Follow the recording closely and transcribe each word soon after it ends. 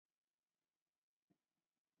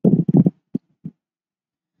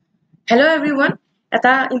Hello everyone.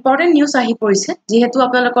 Eta important news ahi porise. Jehetu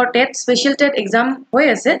apnalokor TET special TET exam hoy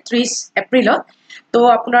ase 30 April. To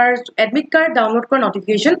apunar admit card download kor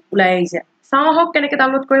notification ulai aise. Sao hok keneke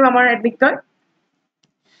download korim amar admit card.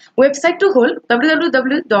 Website to hol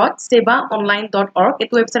www.sebaonline.org.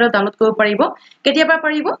 Etu website download koribo paribo. Ketia pa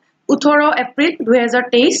paribo 18 April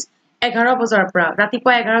 2023 11 বজাৰ পৰা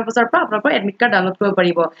ৰাতিপুৱা 11 বজাৰ পৰা আপোনালোকৰ admit card download কৰিব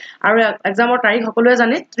পাৰিব আৰু এক্সামৰ তাৰিখ সকলোৱে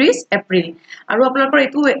জানে 30 এপ্ৰিল আৰু আপোনালোকৰ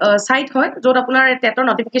এটো সাইট হয় যত আপোনাৰ টেটৰ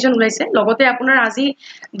নটিফিকেশন ওলাইছে লগতে আপোনাৰ আজি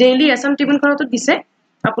ডেইলি আসাম ট্ৰিবিউনখনটো দিছে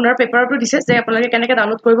আপোনাৰ পেপাৰটো দিছে যে আপোনালোকে কেনেকৈ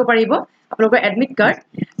ডাউনলোড কৰিব পাৰিব আপোনালোকৰ এডমিট কাৰ্ড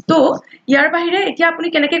তো ইয়াৰ বাহিৰে এতিয়া আপুনি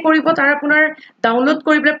কেনেকৈ কৰিব তাৰ আপোনাৰ ডাউনলোড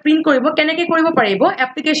কৰিবলৈ প্ৰিন্ট কৰিব কেনেকৈ কৰিব পাৰিব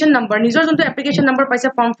এপ্লিকেশন নম্বৰ নিজৰ যোনটো এপ্লিকেশন নম্বৰ পাইছে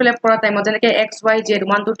ফৰ্ম ফিল আপ কৰা টাইমত যেনেকৈ XYZ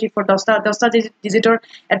 1 2 3 4 10টা ডিজিটৰ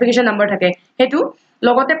এপ্লিকেশন নম্বৰ থাকে হেতু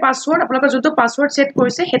লগতে পাসওয়াৰ্ড আপোনালোকৰ যোনটো পাসওয়াৰ্ড সেট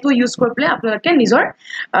কৰিছে হেতু ইউজ কৰি পেলাই আপোনালোকে নিজৰ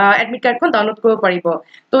এডমিট কাৰ্ডখন ডাউনলোড কৰিব পাৰিব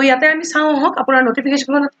তো ইয়াতে আমি চাও হক আপোনাৰ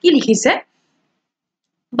নটিফিকেশনত কি লিখিছে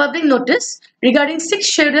Public notice regarding 6th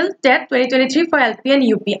schedule TET 2023 for LP and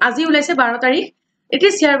UP. Azi ulaise 12 tarikh. It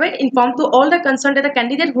is hereby informed to all the concerned that the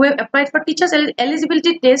candidate who have applied for teachers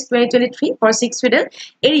eligibility test 2023 for 6th schedule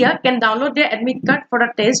area can download their admit card for the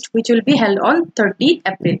test which will be held on 30th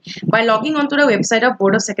April by logging onto the website of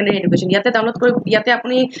Board of Secondary Education. Yate download kori yate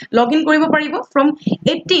apuni login koribo paribo from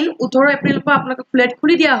 18 April pa apnaka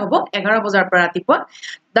khuli dia hobo 11 বজাৰ পৰা ৰাতিপুৱা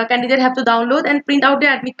The candidate have to download and print out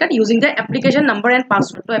their admit card using their application number and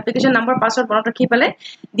password. So application number password bonot rakhi pale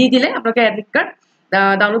di dile apnaloke admit card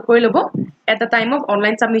download kori lobo at the time of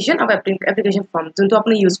online submission of application form junto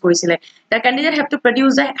apni use korisile. The candidate have to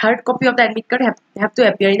produce a hard copy of the admit card have to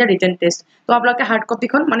appear in the written test. So apnaloke hard copy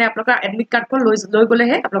khon mane apnaloke admit card khon loi gole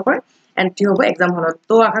he apnalokor entry hobo exam hall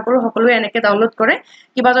to akha koru hokolu eneke download kore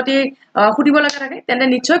kiba jodi hudibo laga thake tende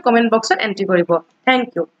nichoy comment box ot entry koribo. Thank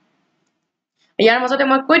you. ইয়াৰ মাজতে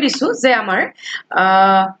মই কৈ দিছো যে আমাৰ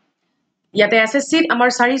ইয়াতে SSC আমাৰ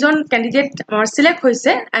 4 জন candidate আমাৰ select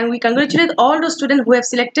হৈছে and we congratulate all the students who have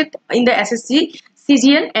selected in the SSC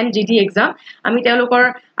CGL and GD exam আমি তেওঁলোকৰ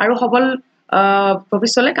আৰু সবল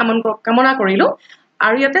ভৱিষ্যতলৈ কামনা কৰিলো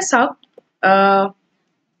আৰু ইয়াতে চাওক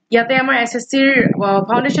ইয়াতে আমাৰ SSC ৰ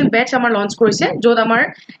ফাউন্ডেশন বেচ আমাৰ লঞ্চ কৰিছে যত আমাৰ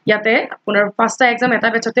ইয়াতে আপোনাৰ পাঁচটা এক্সাম এটা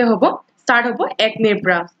বেচতে হ'ব start hobo 1 May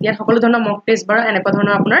পৰা ইয়াত সকলো ধৰণৰ মক টেষ্ট বাৰ এনেকুৱা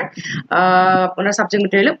ধৰণৰ আপোনাৰ সাবজেক্ট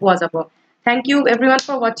মেটেৰিয়েল পোৱা যাব Thank you everyone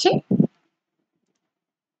for watching